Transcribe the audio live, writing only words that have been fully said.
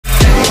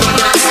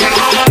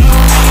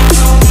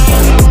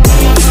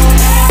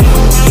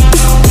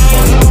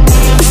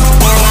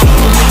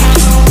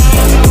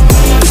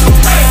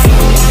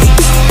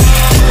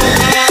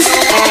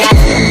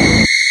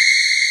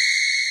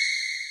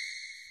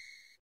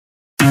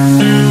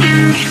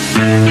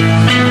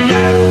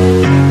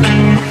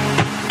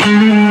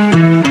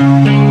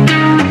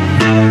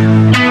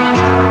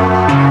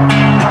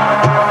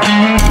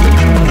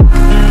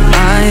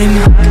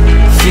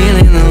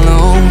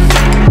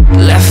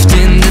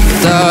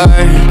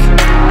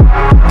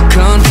dark,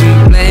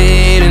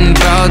 contemplating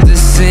about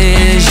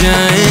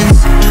decisions.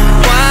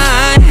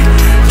 Why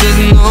does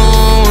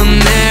no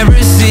one ever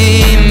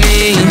see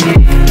me?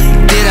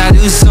 Did I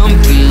do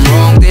something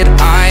wrong? Did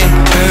I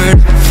hurt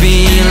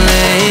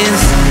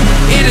feelings?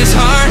 It is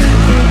hard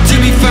to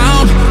be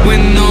found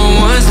when no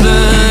one's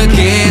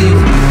looking.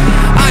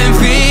 I am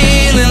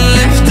feeling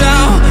left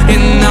out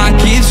and I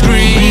keep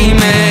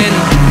screaming.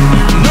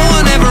 No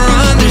one ever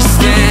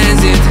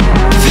understands it.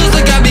 Feels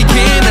like I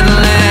became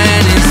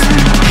Atlantis,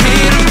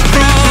 hidden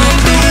from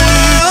the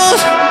world.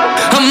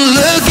 I'm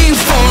looking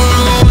for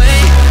a way.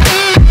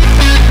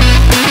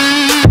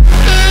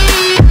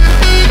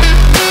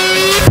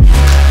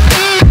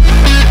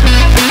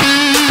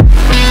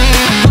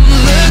 I'm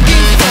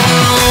looking for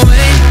a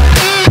way.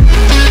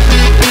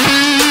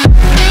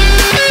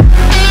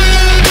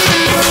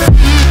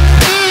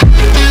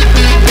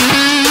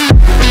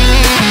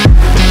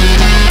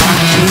 I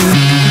keep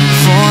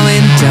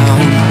falling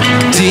down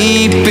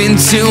deep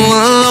into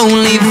a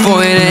lonely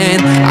void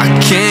and I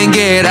can't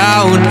get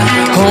out.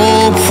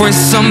 Hope for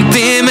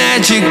something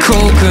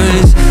magical,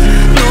 'cause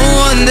no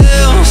one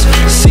else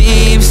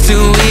seems to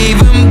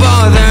even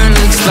bother.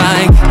 Looks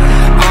like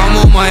I'm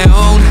on my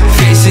own,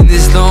 facing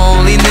this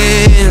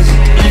loneliness.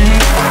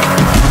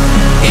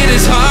 It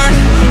is hard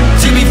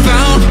to be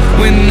found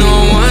when no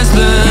one's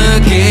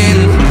looking.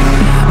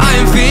 I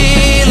am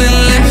feeling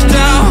left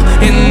out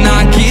and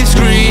I keep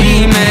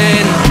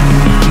screaming.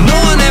 No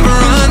one ever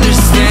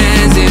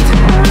understands it.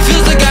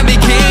 Feels like I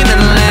became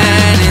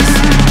Atlantis,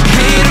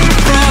 hidden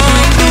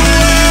from the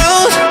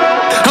world.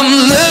 I'm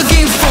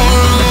looking for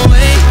a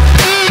way.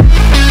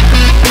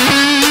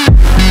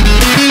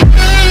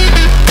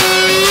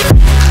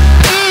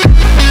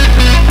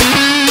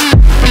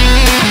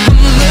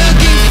 I'm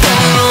looking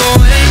for a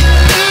way.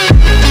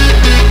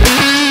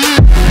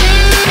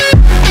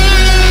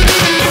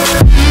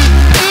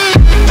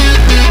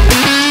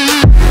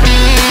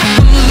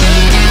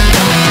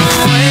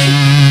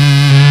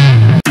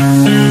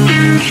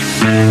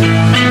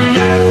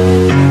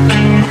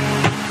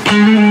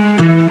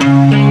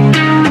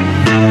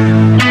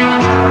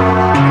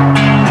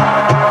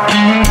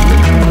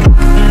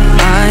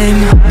 I'm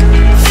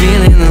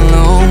feeling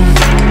alone,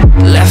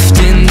 left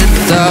in the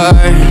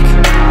dark,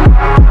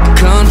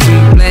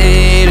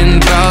 contemplating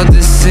about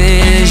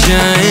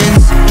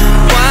decisions.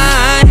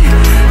 Why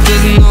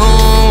does no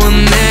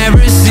one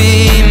ever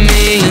see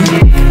me?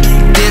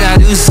 Did I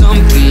do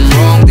something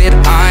wrong? Did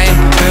I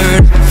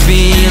hurt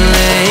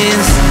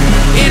feelings?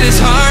 It is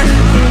hard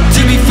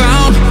to be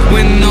found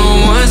when no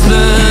one's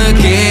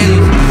looking.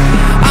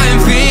 I am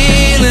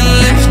feeling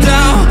left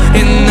out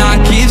and I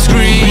keep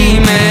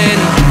screaming.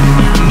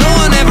 No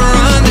one ever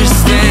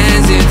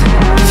understands it.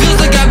 Feels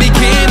like I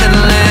became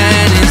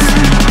Atlantis,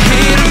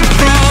 hidden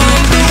from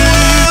the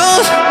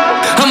world.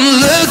 I'm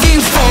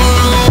looking for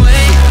a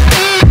way.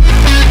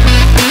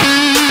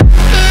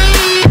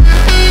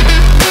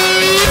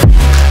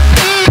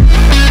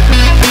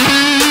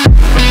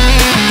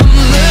 I'm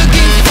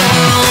looking for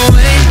a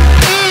way.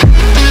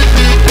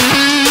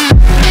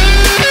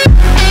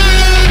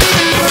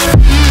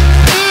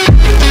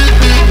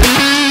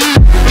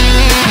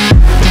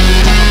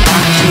 I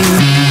keep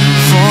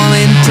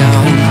falling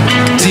down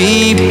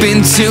deep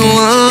into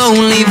a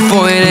lonely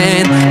void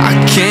and I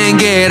can't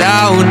get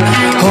out.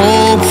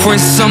 Hope for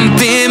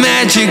something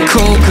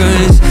magical,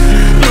 'cause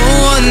no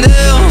one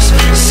else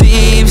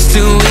seems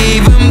to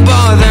even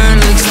bother.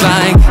 Looks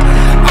like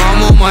I'm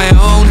on my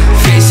own,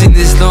 facing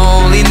this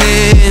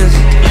loneliness.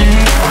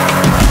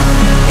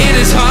 It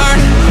is hard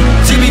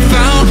to be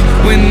found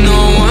when no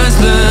one's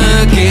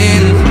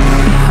looking.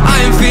 I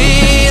am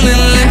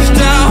feeling left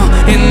out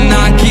and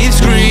I keep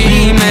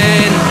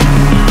screaming.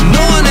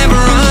 No one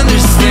ever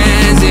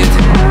understands it.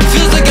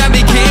 Feels like I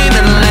became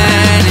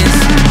Atlantis,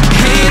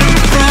 hidden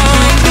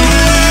from the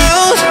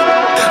world.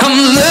 I'm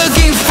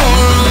looking for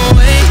a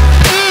way.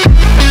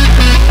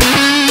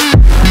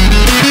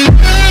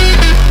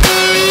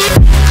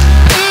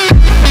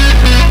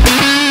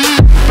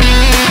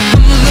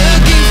 I'm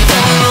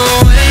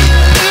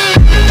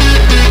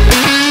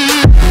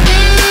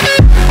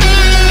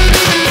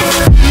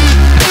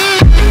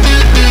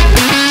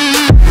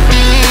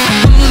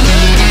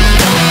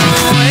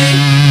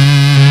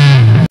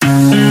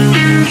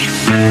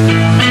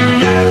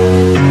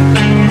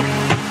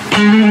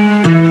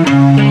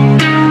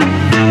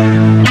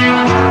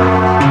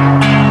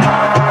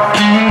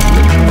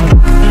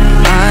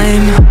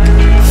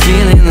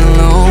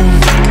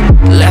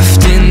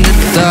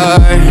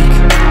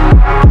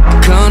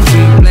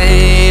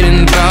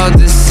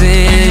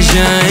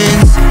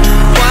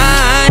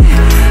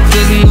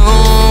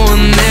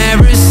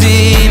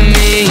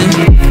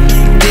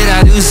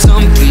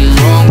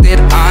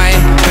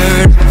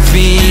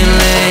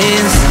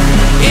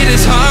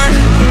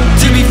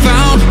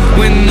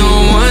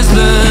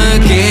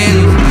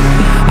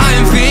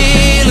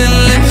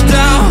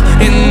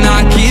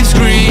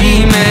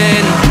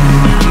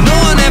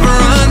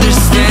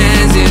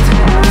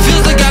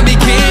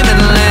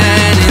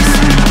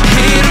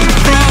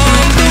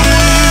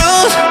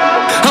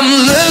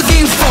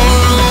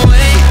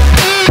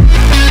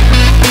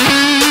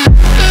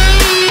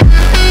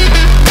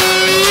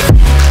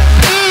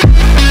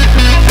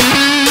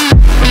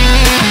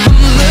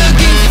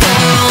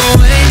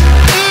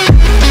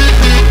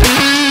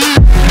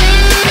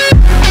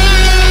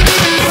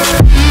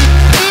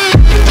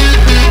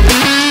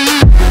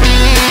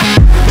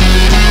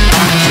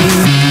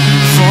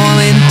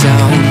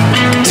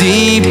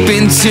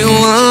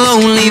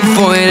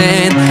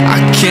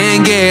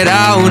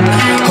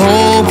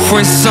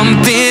for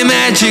something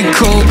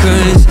magical,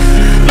 'cause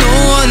no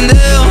one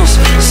else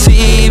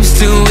seems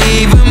to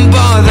even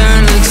bother.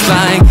 Looks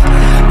like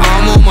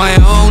I'm on my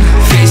own,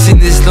 facing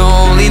this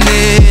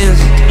loneliness.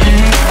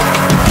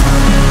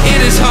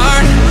 It is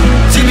hard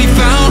to be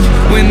found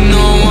when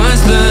no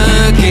one's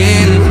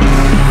looking.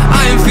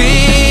 I'm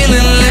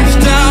feeling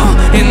left out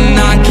and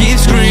I keep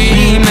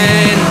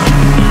screaming.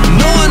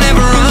 No one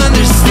ever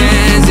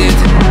understands it.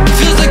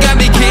 Feels like I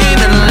became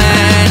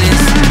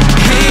Atlantis,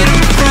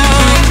 hidden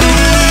from the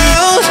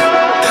world.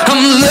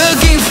 I'm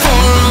looking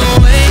for a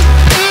way.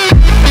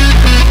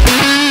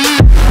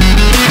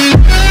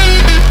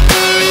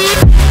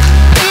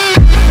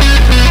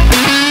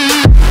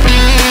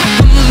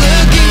 I'm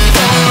looking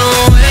for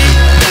a way.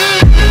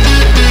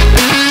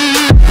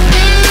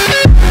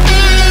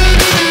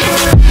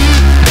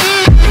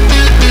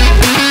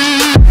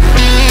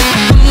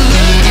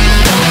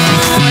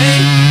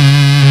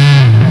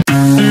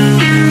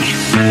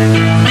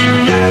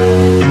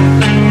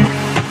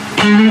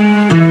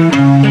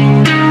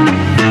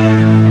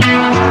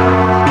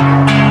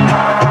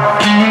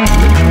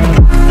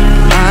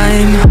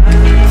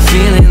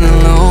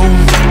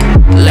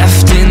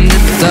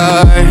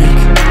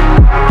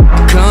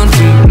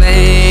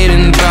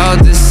 Contemplating about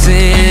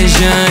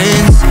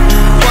decisions.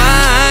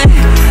 Why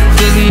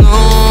does no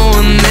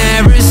one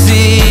ever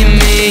see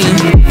me?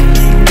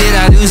 Did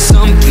I do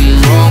something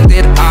wrong?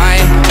 Did I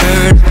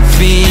hurt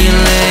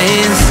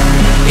feelings?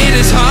 It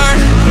is hard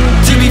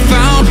to be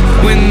found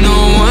when no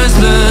one's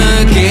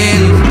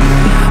looking.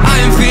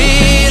 I'm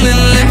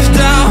feeling left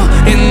out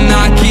and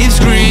I keep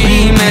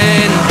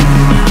screaming.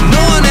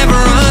 No one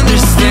ever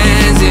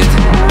understands it.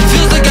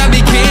 Feels like I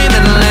became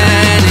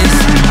Atlantis,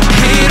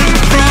 hidden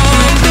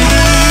from the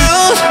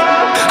world.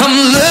 I'm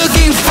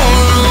looking for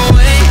a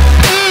way.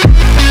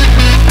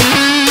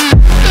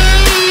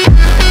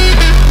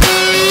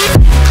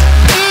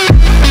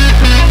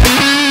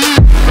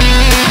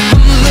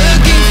 I'm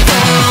looking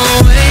for a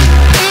way.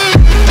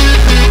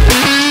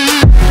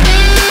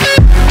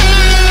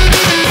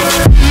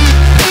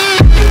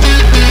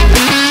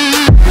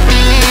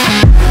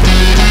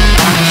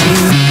 I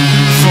keep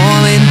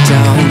falling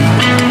down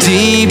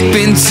deep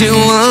into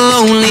a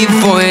lonely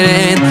void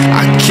and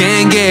I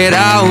can't get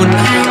out.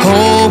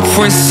 Hope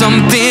for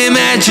something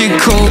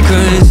magical,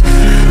 'cause